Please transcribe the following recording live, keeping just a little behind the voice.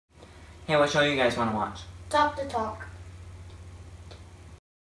Hey, what show you guys want to watch? Talk the talk.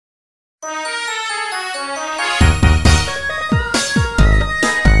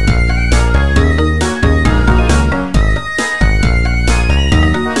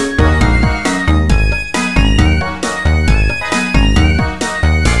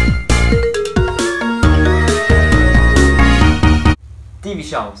 TV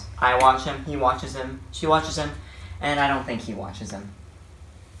shows. I watch him, he watches him, she watches him, and I don't think he watches him.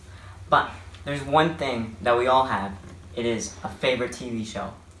 But there's one thing that we all have. It is a favorite TV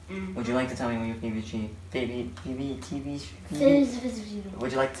show. Would you like to tell me what your favorite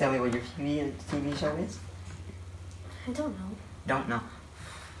Would you like to tell me what your favorite TV show is? I don't know. Don't know.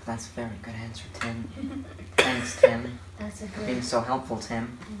 That's a very good answer, Tim. Thanks, Tim. That's a good. Being so helpful,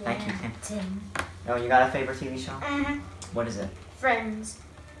 Tim. Yeah, Thank you, Tim. Tim. Oh, you got a favorite TV show? Mm-hmm. What is it? Friends.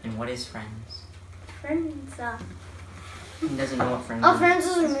 And what is Friends? Friends. He doesn't know what Friends Oh, is. Friends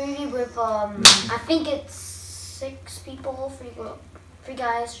is a movie with I think it's 6 people, 3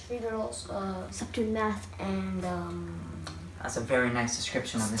 guys, 3 girls. Substitute math. And That's a very nice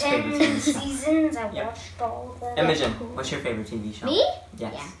description of his 10 favorite TV show. seasons. I Yep. watched all of them. Imogen, what's your favorite TV show? Me?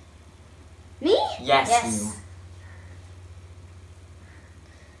 Yes. Yeah. Me? Yes, Yes.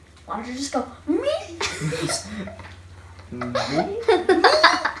 Why don't you just go me? Me?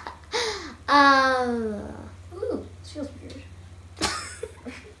 Ooh, this feels weird.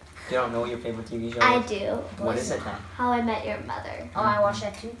 You don't know what your favorite TV show is? I do. What is it then? How I Met Your Mother. Oh, I watched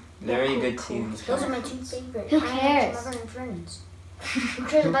that too. Very good cool. TV Those show. are my 2 favorites. Who How I Met cares? Your Mother and Friends. Who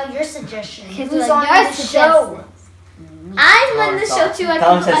cares about your suggestion? Cares Who's about on your the show? I'm on the show too. I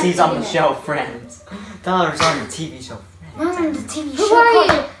Tell him can says he's on the it. show, Friends. Tell him he's on the TV show, I'm Friends. on the TV Who show are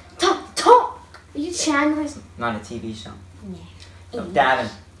called you? Talk Talk. Are you Chandler's? Not a TV show. Yeah. So, Davin,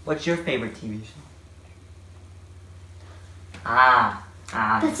 what's your favorite TV show?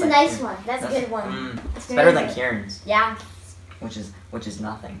 That's a nice one. That's a good one. It's It's better very than good. Kieran's, Yeah. which is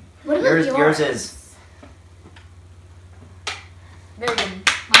nothing. What about yours? Yours is Very good.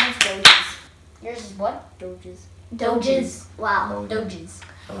 Mine's Doges. Yours is what? Doges. Doges. Wow. Doges.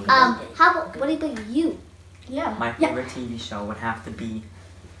 How about what about you? Yeah. My favorite TV show would have to be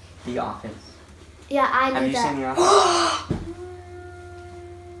The Office. Yeah, I Have knew you that. seen The Office?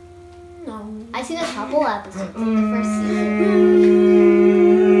 No. I seen a couple episodes in the first season.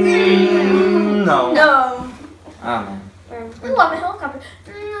 No. No. Oh man. I love a helicopter.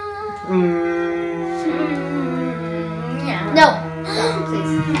 Yeah. No,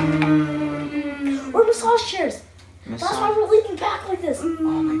 please. Or massage chairs. That's why Massage. we're leaning back like this. Oh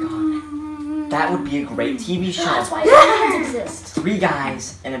my god. That would be a great TV show. That's why aliens exist. 3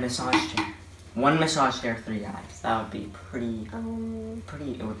 guys in a massage chair. 1 massage chair, 3 guys. That would be pretty.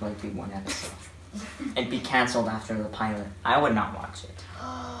 It would like be 1 episode. It'd be canceled after the pilot. I would not watch it.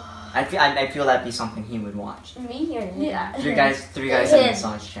 I feel that'd be something he would watch. Me or Yeah. 3 guys in a Him.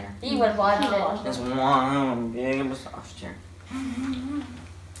 massage chair. He would watch it. Just one big massage chair.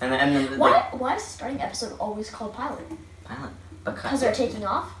 And then Why is the starting episode always called pilot? pilot. Because they're taking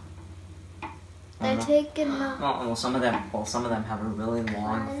off? They're taking off. Well, some of them have a really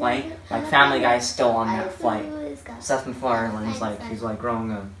long flight. Like Family Guy's still on that flight. Seth MacFarlane's he's like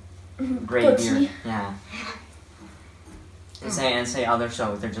growing a gray Goatee. beard. Yeah. And say other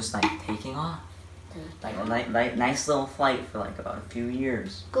shows, they're just like taking off. Like a nice little flight for like about a few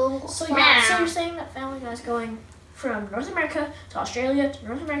years. Go. So you're saying that Family Guy's going from North America to Australia to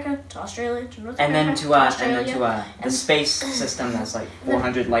North America to Australia to North And America then Australia, to the space system that's like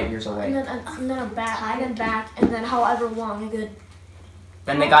 400 light years and away. then back, and then however long a good.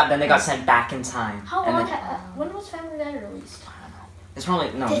 Then they got sent back in time. How And long? then- When was Family Guy released? I don't know. It's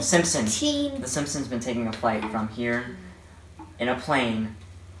probably no The Simpsons. 15. The Simpsons been taking a flight from here in a plane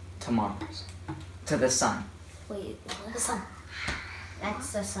to Mars, to the sun. Wait, The sun.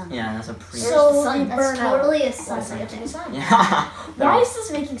 That's the sun. Yeah, that's a pretty. So the sun. they That's burn out. totally a That's sun. the the sun. Yeah. Why is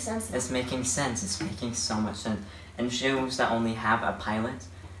this making sense? It's making sense. It's making so much sense. And shows that only have a pilot,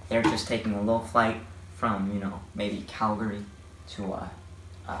 they're just taking a little flight from maybe Calgary to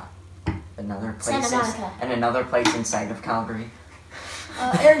another place Santa Monica. and another place inside of Calgary.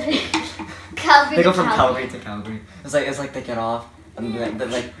 Calgary. They go to from Calgary to Calgary. It's like they get off and they're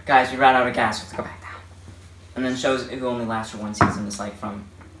like, guys, we ran out of gas. We have to go back down. And then shows who only last for 1 season is like from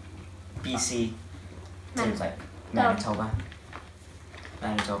BC to like Manitoba.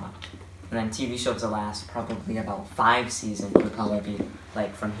 And then TV shows that last probably about 5 seasons would probably be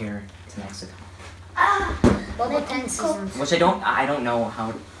like from here to Mexico. Well, they 10 seasons. Which I don't know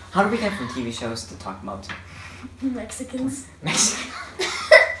how do we get from TV shows to talk about Mexicans. Mexican?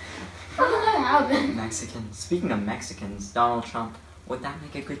 How did that happen? Mexicans. Speaking of Mexicans, Donald Trump would that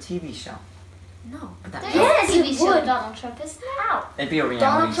make a good TV show? No. Would that Yes, TV it show would. Donald Trump is out. It'd be a reality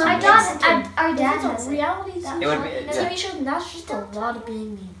Donald TV Trump show. our dad It's has a it. reality It would be- TV show, and that's just a lot of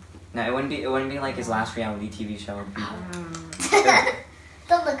being mean. No, it wouldn't be like his last reality TV show. It'd be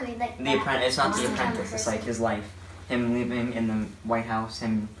Don't look at me like The that. Apprentice. It's not The Awesome. Apprentice. It's like his life. Him living in the White House.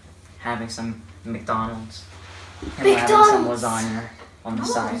 Him having some McDonald's. Him having some McDonald's! lasagna on the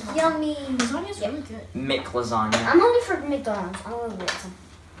side. Yummy. Lasagna's really good. Mick lasagna. I'm hungry for McDonald's. I'm gonna get some.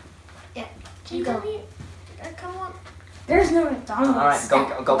 Can you Go. come here? Come on. There's no McDonald's. All right,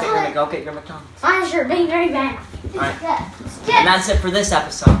 go get your McDonald's. Fine, sure. Being very bad. Alright. Yeah. And that's it for this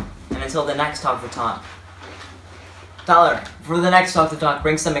episode. And until the next Talk the Talk. Tyler, for the next Talk the Talk,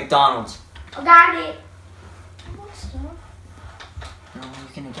 bring some McDonald's. I got it. I want stuff. No,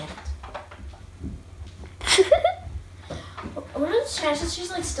 you're gonna get it. What are the chances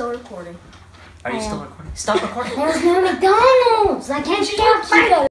she's like still recording? Are you I still am. recording? Stop recording. There's no McDonald's. I can't She's get like,